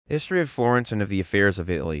History of Florence and of the Affairs of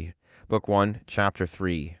Italy, Book 1, Chapter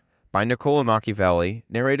 3, by Niccolo Machiavelli,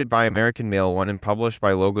 narrated by American Mail 1 and published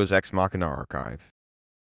by Logos Ex Machina Archive.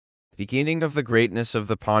 Beginning of the greatness of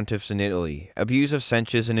the pontiffs in Italy, abuse of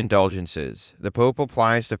censures and indulgences. The Pope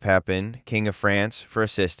applies to Pepin, King of France, for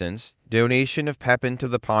assistance. Donation of Pepin to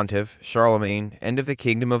the pontiff, Charlemagne, end of the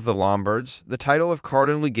kingdom of the Lombards. The title of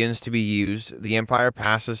cardinal begins to be used. The empire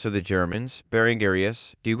passes to the Germans.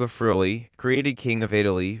 Berengarius, Duke of Friuli, created King of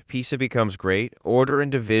Italy. Pisa becomes great. Order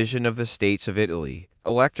and division of the states of Italy.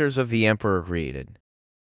 Electors of the emperor created.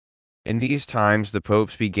 In these times, the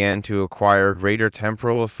popes began to acquire greater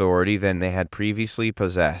temporal authority than they had previously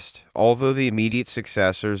possessed. Although the immediate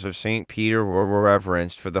successors of St. Peter were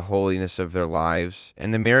reverenced for the holiness of their lives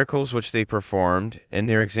and the miracles which they performed, and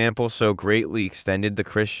their example so greatly extended the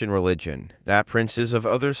Christian religion, that princes of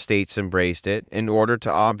other states embraced it in order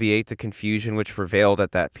to obviate the confusion which prevailed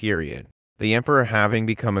at that period. The emperor having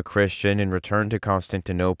become a Christian and returned to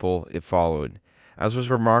Constantinople, it followed, as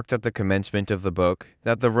was remarked at the commencement of the book,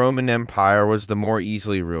 that the Roman Empire was the more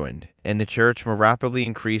easily ruined, and the Church more rapidly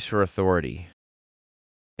increased her authority.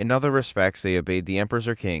 In other respects they obeyed the emperors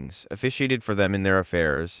or kings, officiated for them in their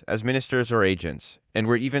affairs, as ministers or agents, and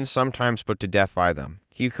were even sometimes put to death by them.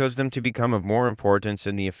 He who caused them to become of more importance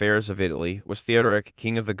in the affairs of Italy was Theodoric,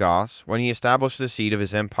 king of the Goths, when he established the seat of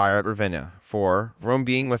his empire at Ravenna. For, Rome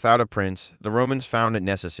being without a prince, the Romans found it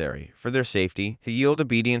necessary, for their safety, to yield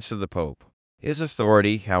obedience to the Pope. His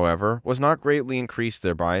authority, however, was not greatly increased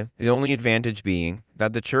thereby, the only advantage being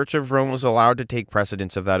that the Church of Rome was allowed to take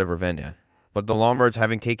precedence of that of Ravenna. But the Lombards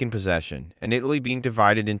having taken possession, and Italy being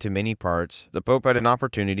divided into many parts, the Pope had an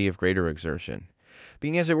opportunity of greater exertion.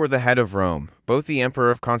 Being as it were the head of Rome, both the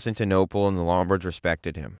Emperor of Constantinople and the Lombards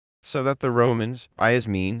respected him, so that the Romans, by his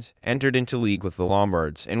means, entered into league with the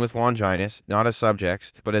Lombards, and with Longinus, not as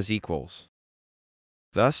subjects, but as equals.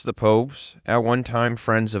 Thus the popes, at one time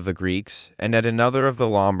friends of the Greeks, and at another of the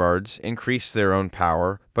Lombards, increased their own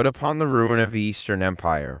power, but upon the ruin of the Eastern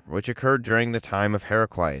Empire, which occurred during the time of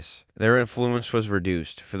Heraclius, their influence was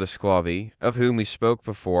reduced, for the Sclavi, of whom we spoke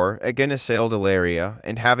before, again assailed Ilaria,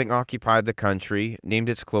 and having occupied the country, named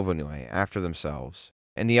it Sclavinoi, after themselves.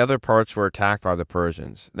 And the other parts were attacked by the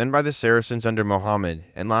Persians, then by the Saracens under Mohammed,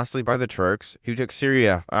 and lastly by the Turks, who took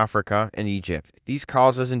Syria, Africa, and Egypt. These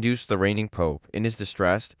causes induced the reigning pope, in his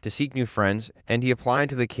distress, to seek new friends, and he applied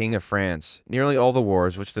to the king of France nearly all the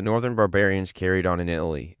wars which the northern barbarians carried on in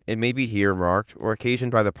Italy. It may be here marked, or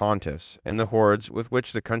occasioned by the pontiffs, and the hordes with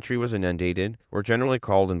which the country was inundated were generally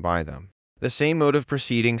called in by them. The same mode of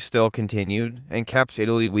proceeding still continued, and kept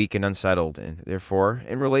Italy weak and unsettled, and, therefore,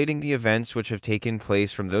 in relating the events which have taken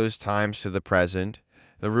place from those times to the present,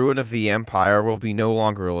 the ruin of the empire will be no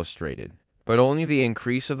longer illustrated, but only the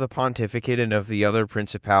increase of the pontificate and of the other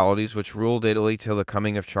principalities which ruled Italy till the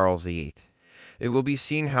coming of Charles VIII. It will be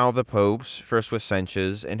seen how the popes, first with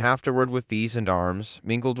censures, and afterward with these and arms,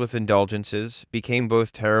 mingled with indulgences, became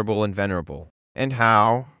both terrible and venerable, and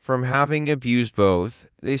how, from having abused both,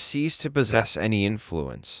 they ceased to possess any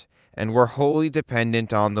influence, and were wholly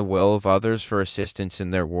dependent on the will of others for assistance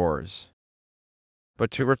in their wars.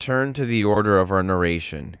 But to return to the order of our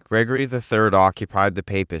narration, Gregory III occupied the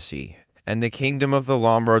papacy, and the kingdom of the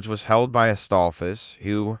Lombards was held by Astolphus,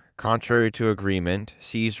 who, contrary to agreement,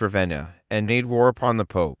 seized Ravenna, and made war upon the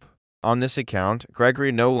Pope. On this account,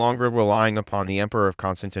 Gregory no longer relying upon the Emperor of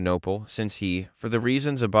Constantinople, since he, for the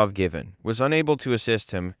reasons above given, was unable to assist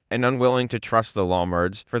him, and unwilling to trust the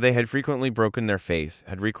Lombards, for they had frequently broken their faith,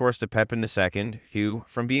 had recourse to Pepin II, who,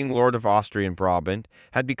 from being Lord of Austria and Brabant,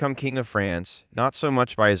 had become King of France, not so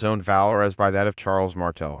much by his own valor as by that of Charles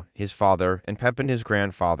Martel, his father, and Pepin his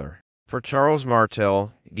grandfather. For Charles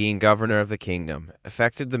Martel, being governor of the kingdom,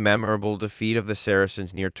 effected the memorable defeat of the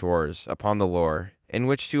Saracens near Tours, upon the Loire, in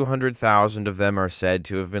which 200,000 of them are said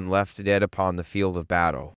to have been left dead upon the field of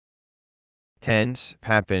battle. Hence,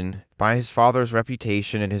 Pepin, by his father's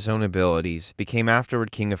reputation and his own abilities, became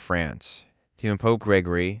afterward King of France. To him Pope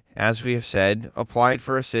Gregory, as we have said, applied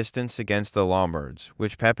for assistance against the Lombards,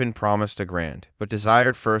 which Pepin promised to grant, but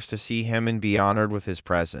desired first to see him and be honored with his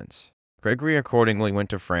presence. Gregory accordingly went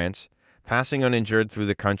to France, passing uninjured through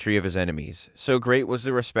the country of his enemies. So great was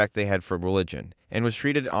the respect they had for religion, and was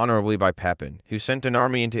treated honorably by Pepin, who sent an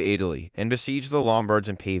army into Italy, and besieged the Lombards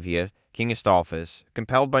in Pavia. King Astolphus,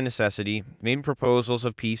 compelled by necessity, made proposals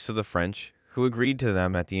of peace to the French, who agreed to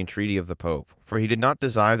them at the entreaty of the Pope, for he did not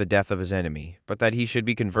desire the death of his enemy, but that he should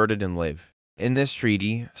be converted and live. In this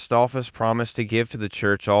treaty, Astolphus promised to give to the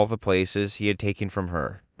Church all the places he had taken from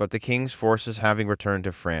her, but the king's forces having returned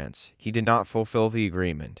to France, he did not fulfill the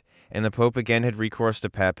agreement, and the Pope again had recourse to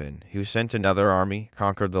Pepin, who sent another army,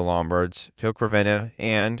 conquered the Lombards, took Ravenna,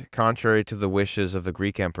 and, contrary to the wishes of the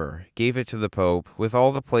Greek emperor, gave it to the Pope with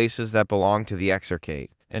all the places that belonged to the exarchate,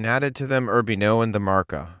 and added to them Urbino and the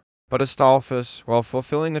Marca. But Astolphus, while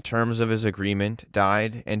fulfilling the terms of his agreement,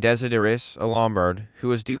 died, and Desiderius, a Lombard, who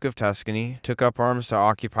was Duke of Tuscany, took up arms to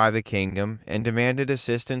occupy the kingdom and demanded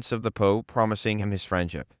assistance of the Pope, promising him his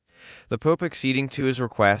friendship. The Pope acceding to his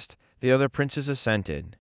request, the other princes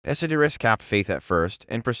assented. Desiderius kept faith at first,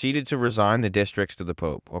 and proceeded to resign the districts to the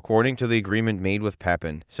Pope, according to the agreement made with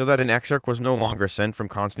Pepin, so that an exarch was no longer sent from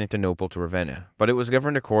Constantinople to Ravenna, but it was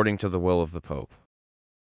governed according to the will of the Pope.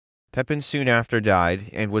 Pepin soon after died,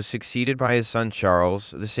 and was succeeded by his son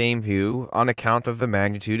Charles, the same who, on account of the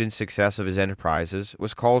magnitude and success of his enterprises,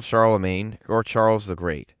 was called Charlemagne, or Charles the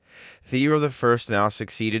Great. Theo I now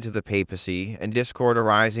succeeded to the papacy, and discord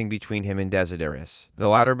arising between him and Desiderius. The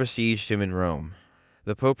latter besieged him in Rome.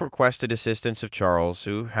 The Pope requested assistance of Charles,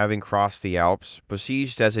 who, having crossed the Alps,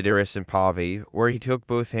 besieged Desiderius in Pavia, where he took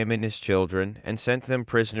both him and his children, and sent them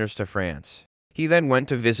prisoners to France. He then went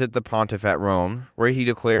to visit the pontiff at Rome, where he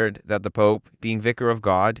declared that the Pope, being vicar of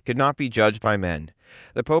God, could not be judged by men.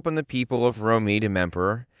 The Pope and the people of Rome made him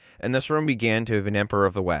emperor, and thus Rome began to have an emperor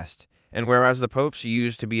of the West. And whereas the popes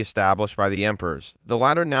used to be established by the emperors, the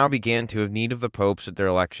latter now began to have need of the popes at their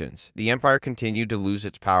elections. The empire continued to lose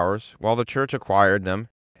its powers, while the church acquired them,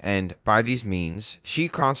 and, by these means, she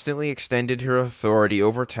constantly extended her authority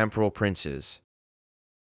over temporal princes.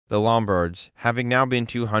 The Lombards, having now been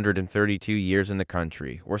 232 years in the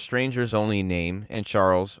country, were strangers only in name, and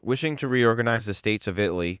Charles, wishing to reorganize the states of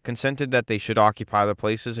Italy, consented that they should occupy the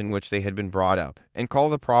places in which they had been brought up, and call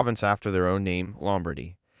the province after their own name,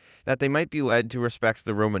 Lombardy. That they might be led to respect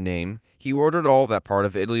the Roman name, he ordered all that part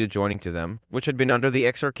of Italy adjoining to them, which had been under the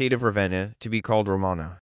exarchate of Ravenna, to be called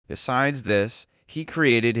Romana. Besides this, he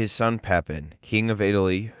created his son Pepin, king of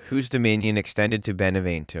Italy, whose dominion extended to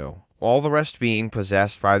Benevento, all the rest being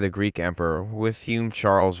possessed by the Greek emperor with whom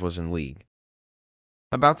Charles was in league.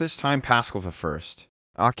 About this time Paschal I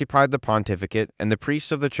occupied the pontificate, and the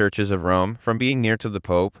priests of the churches of Rome, from being near to the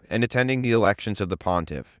Pope and attending the elections of the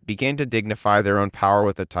pontiff, began to dignify their own power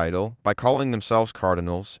with a title, by calling themselves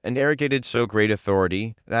cardinals, and arrogated so great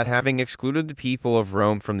authority, that having excluded the people of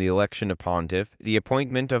Rome from the election of pontiff, the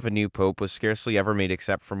appointment of a new pope was scarcely ever made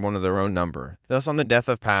except from one of their own number. Thus, on the death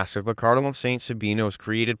of Paschal, the Cardinal Saint Sabino was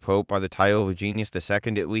created pope by the title of Eugenius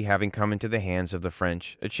II. Italy having come into the hands of the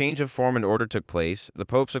French, a change of form and order took place, the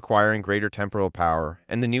popes acquiring greater temporal power,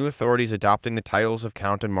 and the new authorities adopting the titles of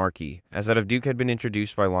Count and Marquis, as that of Duke had been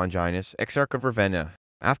introduced by Longinus, Exarch of Ravenna.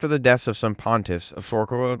 After the deaths of some pontiffs, a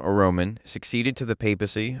Forco, or Roman, succeeded to the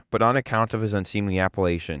papacy, but on account of his unseemly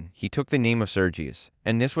appellation, he took the name of Sergius,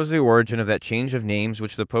 and this was the origin of that change of names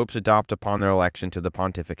which the popes adopt upon their election to the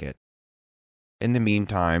pontificate. In the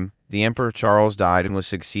meantime, the Emperor Charles died and was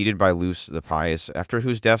succeeded by Luce the Pious, after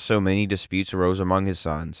whose death so many disputes arose among his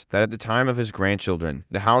sons, that at the time of his grandchildren,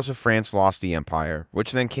 the House of France lost the empire,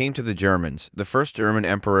 which then came to the Germans, the first German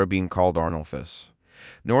emperor being called Arnulfus.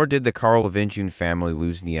 Nor did the Carlovingian family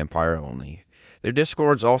lose the empire only. Their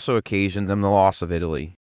discords also occasioned them the loss of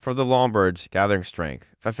Italy. For the Lombards, gathering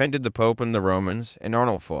strength, offended the Pope and the Romans, and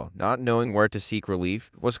Arnulfo, not knowing where to seek relief,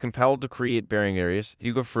 was compelled to create Berengarius,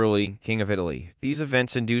 Duke of Friuli, King of Italy. These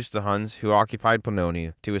events induced the Huns, who occupied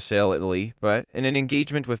Pannonia, to assail Italy, but, in an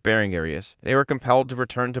engagement with Berengarius, they were compelled to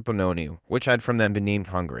return to Pannonia, which had from them been named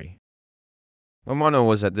Hungary. Momono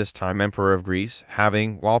was at this time emperor of Greece,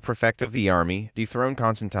 having, while prefect of the army, dethroned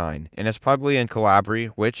Constantine, and as Puglia and Calabria,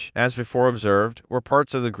 which, as before observed, were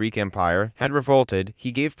parts of the Greek empire, had revolted,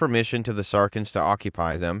 he gave permission to the Saracens to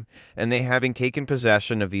occupy them, and they having taken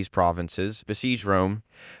possession of these provinces, besieged Rome.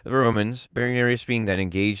 The Romans, Berengarius being then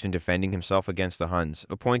engaged in defending himself against the Huns,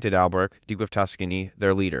 appointed Alberic, Duke of Tuscany,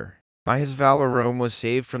 their leader. By his valor Rome was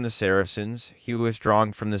saved from the Saracens, he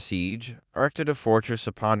withdrawing from the siege, erected a fortress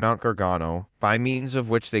upon Mount Gargano, by means of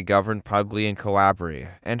which they governed Puglia and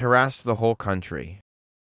Calabria, and harassed the whole country.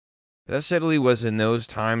 Thus Italy was in those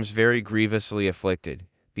times very grievously afflicted,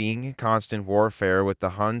 being in constant warfare with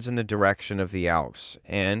the Huns in the direction of the Alps,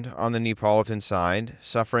 and, on the Neapolitan side,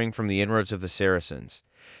 suffering from the inroads of the Saracens.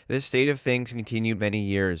 This state of things continued many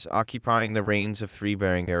years, occupying the reigns of 3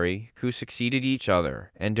 Berengari, who succeeded each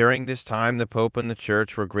other, and during this time the Pope and the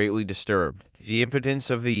Church were greatly disturbed. The impotence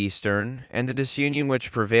of the Eastern, and the disunion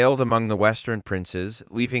which prevailed among the Western princes,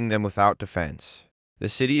 leaving them without defense. The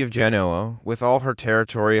city of Genoa, with all her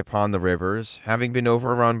territory upon the rivers, having been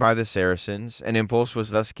overrun by the Saracens, an impulse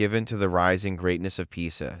was thus given to the rising greatness of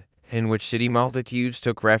Pisa, in which city multitudes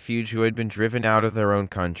took refuge who had been driven out of their own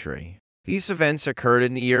country. These events occurred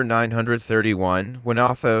in the year 931, when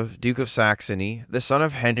Otho, Duke of Saxony, the son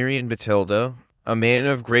of Henry and Matilda, a man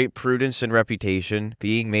of great prudence and reputation,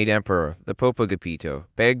 being made emperor, the Pope Agapito,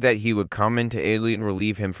 begged that he would come into Italy and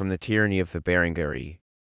relieve him from the tyranny of the Berengarii.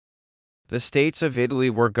 The states of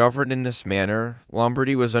Italy were governed in this manner.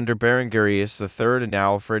 Lombardy was under Berengarius III and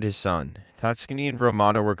Alfred his son. Tuscany and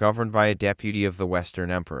Romagna were governed by a deputy of the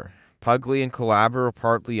Western Emperor. Puglia and Calabria were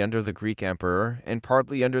partly under the Greek emperor, and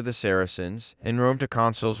partly under the Saracens. In Rome, the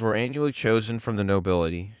consuls were annually chosen from the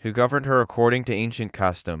nobility, who governed her according to ancient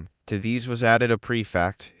custom. To these was added a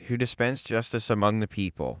prefect, who dispensed justice among the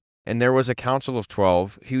people. And there was a council of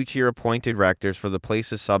 12, who each year appointed rectors for the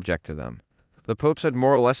places subject to them. The popes had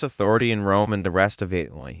more or less authority in Rome and the rest of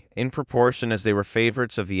Italy, in proportion as they were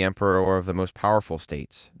favorites of the emperor or of the most powerful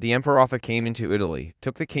states. The Emperor Otho came into Italy,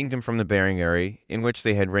 took the kingdom from the Berengarii, in which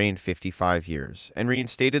they had reigned 55 years, and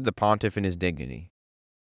reinstated the pontiff in his dignity.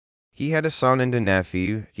 He had a son and a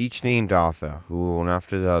nephew, each named Otho, who, one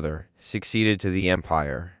after the other, succeeded to the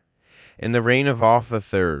empire. In the reign of Otho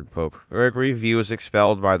III, Pope Gregory V was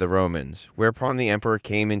expelled by the Romans, whereupon the emperor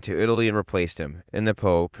came into Italy and replaced him, and the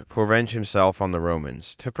pope, to revenge himself on the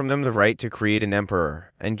Romans, took from them the right to create an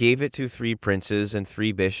emperor, and gave it to 3 princes and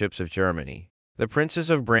 3 bishops of Germany. The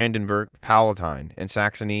princes of Brandenburg, Palatine, and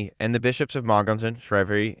Saxony, and the bishops of Mogonzon,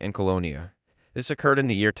 Treveri, and Colonia. This occurred in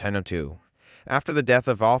the year 1002. After the death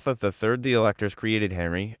of Otho III, the electors created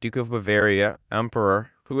Henry, Duke of Bavaria,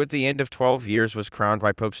 emperor, who at the end of 12 years was crowned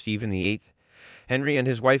by Pope Stephen VIII. Henry and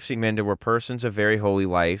his wife Sigmunda were persons of very holy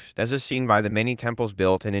life, as is seen by the many temples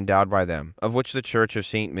built and endowed by them, of which the church of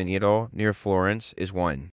St. Miniato, near Florence, is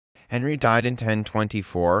one. Henry died in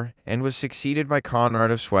 1024, and was succeeded by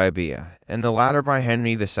Conrad of Swabia, and the latter by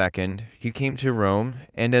Henry II, who came to Rome,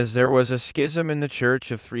 and as there was a schism in the church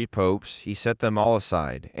of 3 popes, he set them all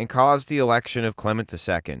aside, and caused the election of Clement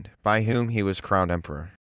II, by whom he was crowned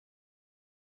emperor.